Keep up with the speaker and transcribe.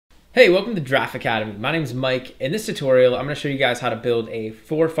Hey, welcome to Draft Academy. My name is Mike. In this tutorial, I'm going to show you guys how to build a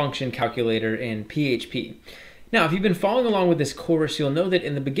four-function calculator in PHP. Now, if you've been following along with this course, you'll know that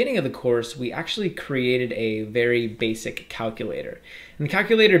in the beginning of the course, we actually created a very basic calculator. And the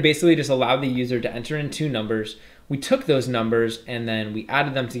calculator basically just allowed the user to enter in two numbers. We took those numbers and then we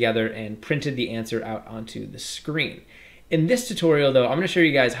added them together and printed the answer out onto the screen. In this tutorial though, I'm going to show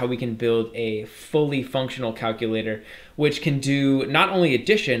you guys how we can build a fully functional calculator which can do not only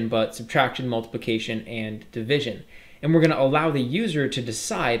addition but subtraction, multiplication, and division. And we're going to allow the user to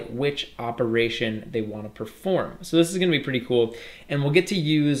decide which operation they want to perform. So this is going to be pretty cool, and we'll get to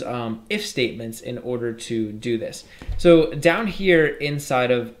use if statements in order to do this. So down here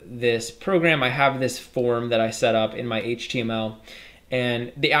inside of this program, I have this form that I set up in my HTML,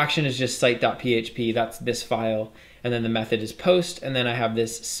 and the action is just site.php, that's this file, and then the method is post, and then I have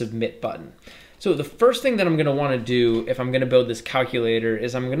this submit button. So the first thing that I'm going to want to do if I'm going to build this calculator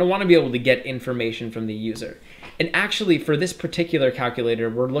is I'm going to want to be able to get information from the user. And actually for this particular calculator,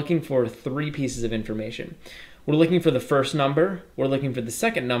 we're looking for three pieces of information. We're looking for the first number, we're looking for the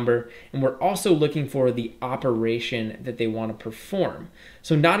second number, and we're also looking for the operation that they want to perform.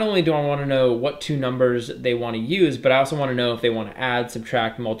 So not only do I want to know what two numbers they want to use, but I also want to know if they want to add,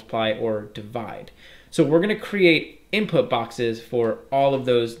 subtract, multiply, or divide. So we're going to create input boxes for all of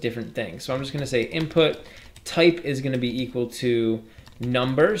those different things. So I'm just going to say input type is going to be equal to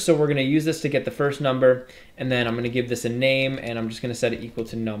number. So we're going to use this to get the first number, and then I'm going to give this a name, and I'm just going to set it equal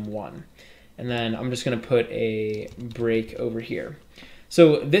to num1. And then I'm just going to put a break over here.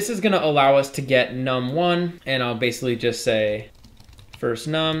 So this is going to allow us to get num1, and I'll basically just say first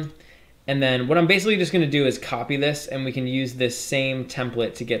num. And then what I'm basically just going to do is copy this, and we can use this same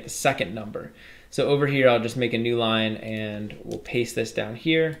template to get the second number. So over here, I'll just make a new line and we'll paste this down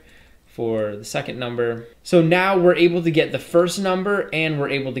here for the second number. So now we're able to get the first number and we're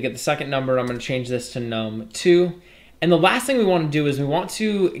able to get the second number. I'm going to change this to num2. And the last thing we want to do is we want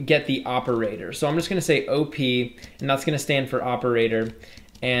to get the operator. So I'm just going to say OP, and that's going to stand for operator.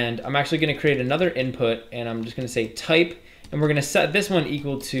 And I'm actually going to create another input, and I'm just going to say type, and we're going to set this one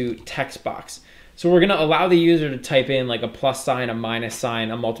equal to text box. So we're going to allow the user to type in like a plus sign, a minus sign,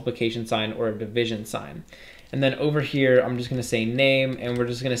 a multiplication sign, or a division sign. And then over here, I'm just going to say name, and we're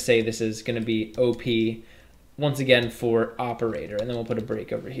just going to say this is going to be OP, once again for operator, and then we'll put a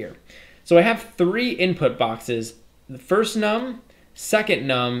break over here. So I have three input boxes, the first num, second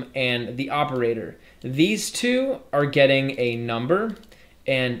num, and the operator. These two are getting a number,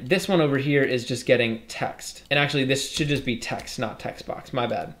 and this one over here is just getting text. And actually this should just be text, not text box, my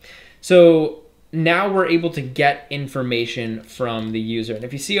bad. So now we're able to get information from the user. And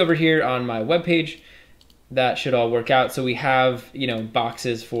if you see over here on my webpage, that should all work out. So we have,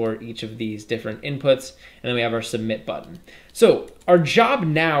 boxes for each of these different inputs, and then we have our submit button. So our job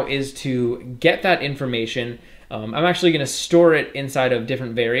now is to get that information. I'm actually going to store it inside of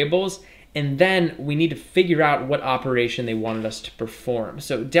different variables, and then we need to figure out what operation they wanted us to perform.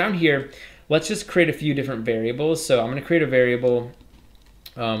 So down here, let's just create a few different variables. So I'm going to create a variable.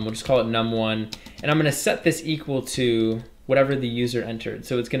 We'll just call it num1, and I'm going to set this equal to whatever the user entered.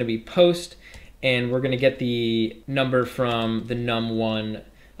 So it's going to be post, and we're going to get the number from the num1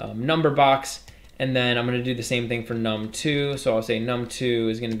 number box, and then I'm going to do the same thing for num2. So I'll say num2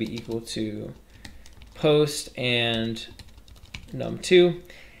 is going to be equal to post and num2.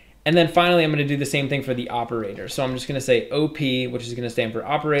 And then finally, I'm going to do the same thing for the operator. So I'm just going to say OP, which is going to stand for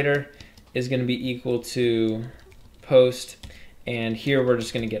operator, is going to be equal to post, and here we're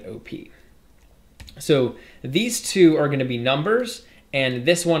just going to get OP. So these two are going to be numbers, and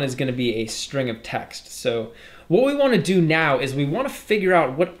this one is going to be a string of text. So what we want to do now is we want to figure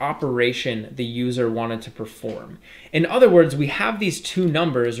out what operation the user wanted to perform. In other words, we have these two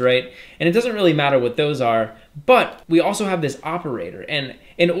numbers, right? And it doesn't really matter what those are, but we also have this operator. And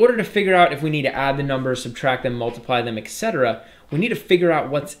in order to figure out if we need to add the numbers, subtract them, multiply them, etc., we need to figure out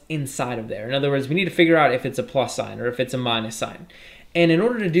what's inside of there. In other words, we need to figure out if it's a plus sign or if it's a minus sign. And in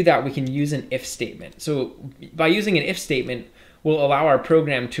order to do that, we can use an if statement. So by using an if statement, we'll allow our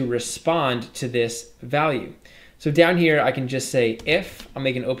program to respond to this value. So down here, I can just say if, I'll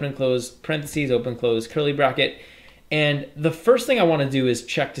make an open and close parentheses, open, close, curly bracket. And the first thing I want to do is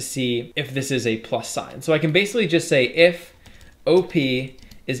check to see if this is a plus sign. So I can basically just say if OP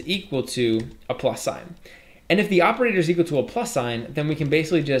is equal to a plus sign. And if the operator is equal to a plus sign, then we can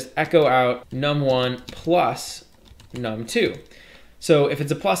basically just echo out num1 plus num2. So if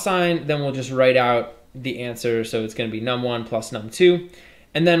it's a plus sign, then we'll just write out the answer. So it's going to be num1 plus num2.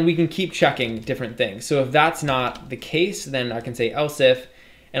 And then we can keep checking different things. So if that's not the case, then I can say else if,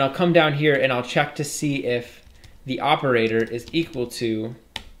 and I'll come down here and I'll check to see if the operator is equal to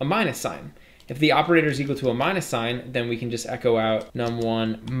a minus sign. If the operator is equal to a minus sign, then we can just echo out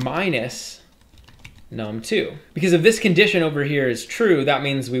num1 minus num2. Because if this condition over here is true, that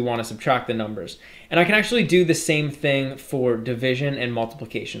means we want to subtract the numbers. And I can actually do the same thing for division and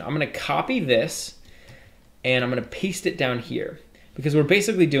multiplication. I'm going to copy this and I'm going to paste it down here because we're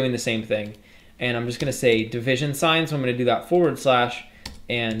basically doing the same thing. And I'm just going to say division sign, so I'm going to do that /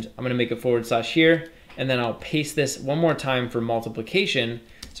 and I'm going to make a / here, and then I'll paste this one more time for multiplication.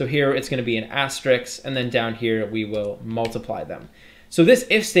 So here it's going to be an asterisk, and then down here we will multiply them. So this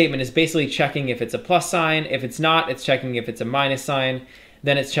if statement is basically checking if it's a plus sign. If it's not, it's checking if it's a minus sign.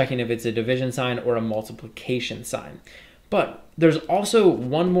 Then it's checking if it's a division sign or a multiplication sign. But there's also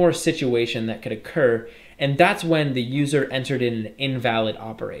one more situation that could occur, and that's when the user entered in an invalid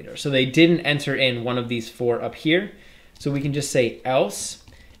operator. So they didn't enter in one of these 4 up here. So we can just say else,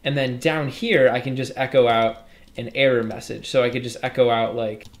 and then down here I can just echo out an error message. So I could just echo out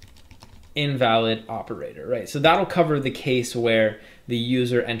like invalid operator, right? So that'll cover the case where the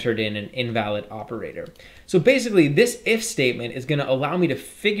user entered in an invalid operator. So basically this if statement is going to allow me to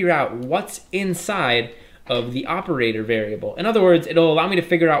figure out what's inside of the operator variable. In other words, it'll allow me to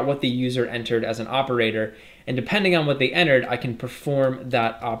figure out what the user entered as an operator, and depending on what they entered, I can perform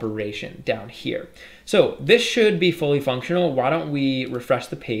that operation down here. So this should be fully functional. Why don't we refresh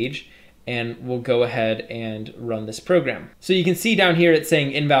the page and we'll go ahead and run this program. So you can see down here it's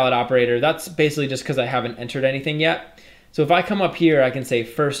saying invalid operator. That's basically just because I haven't entered anything yet. So if I come up here, I can say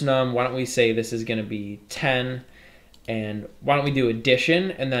first num, why don't we say this is going to be 10, and why don't we do addition,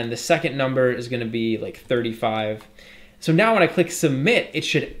 and then the second number is going to be like 35. So now when I click submit, it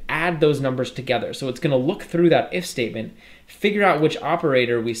should add those numbers together. So it's going to look through that if statement, figure out which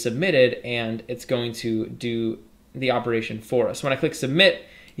operator we submitted, and it's going to do the operation for us. When I click submit,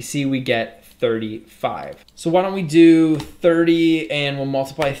 you see we get 35. So why don't we do 30 and we'll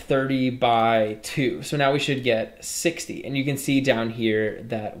multiply 30 by 2. So now we should get 60, and you can see down here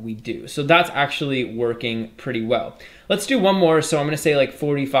that we do. So that's actually working pretty well. Let's do one more. So I'm going to say like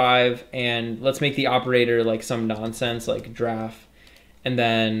 45, and let's make the operator like some nonsense like draft, and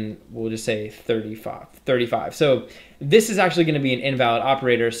then we'll just say 35. So this is actually going to be an invalid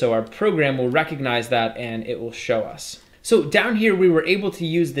operator, so our program will recognize that and it will show us. So down here, we were able to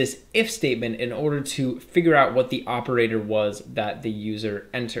use this if statement in order to figure out what the operator was that the user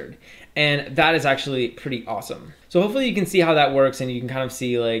entered. And that is actually pretty awesome. So hopefully you can see how that works, and you can kind of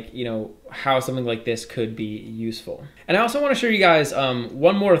see like, you know, how something like this could be useful. And I also want to show you guys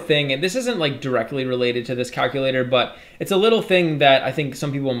one more thing, and this isn't like directly related to this calculator, but it's a little thing that I think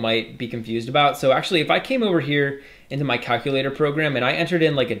some people might be confused about. So actually, if I came over here into my calculator program and I entered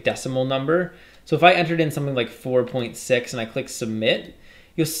in like a decimal number, so if I entered in something like 4.6 and I click submit,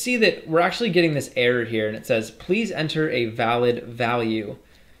 you'll see that we're actually getting this error here, and it says, please enter a valid value.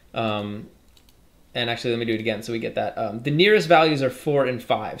 And actually, let me do it again so we get that. The nearest values are 4 and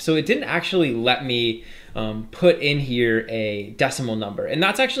 5. So it didn't actually let me put in here a decimal number. And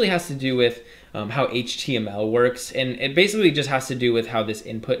that's actually has to do with how HTML works. And it basically just has to do with how this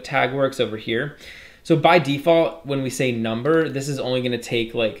input tag works over here. So by default, when we say number, this is only going to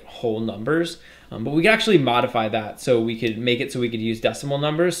take like whole numbers. But we can actually modify that so we could make it so we could use decimal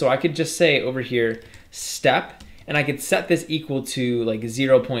numbers. So I could just say over here, step, and I could set this equal to like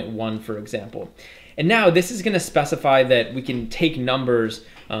 0.1, for example. And now this is going to specify that we can take numbers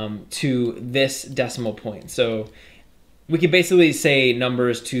to this decimal point. So we could basically say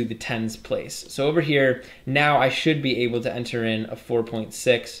numbers to the tens place. So over here, now I should be able to enter in a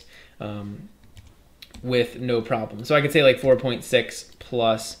 4.6 with no problem. So I could say like 4.6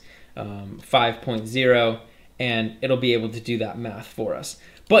 plus 5.0, and it'll be able to do that math for us.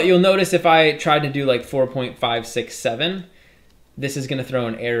 But you'll notice if I tried to do like 4.567, this is going to throw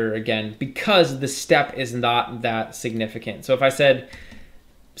an error again because the step is not that significant. So if I said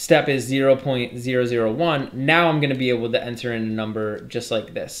step is 0.001, now I'm going to be able to enter in a number just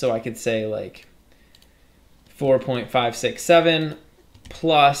like this. So I could say like 4.567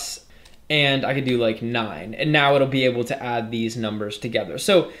 plus, and I could do like 9, and now it'll be able to add these numbers together.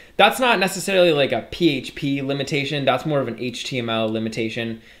 So that's not necessarily like a PHP limitation, that's more of an HTML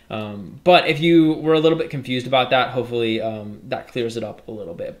limitation. But if you were a little bit confused about that, hopefully that clears it up a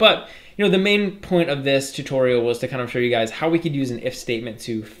little bit. But you know, the main point of this tutorial was to kind of show you guys how we could use an if statement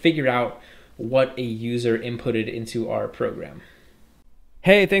to figure out what a user inputted into our program.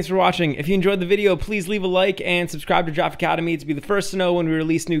 Hey, thanks for watching. If you enjoyed the video, please leave a like and subscribe to Draft Academy to be the first to know when we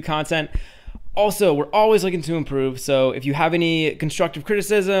release new content. Also, we're always looking to improve, so if you have any constructive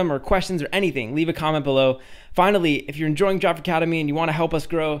criticism or questions or anything, leave a comment below. Finally, if you're enjoying Draft Academy and you want to help us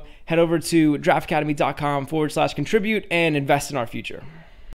grow, head over to draftacademy.com/contribute and invest in our future.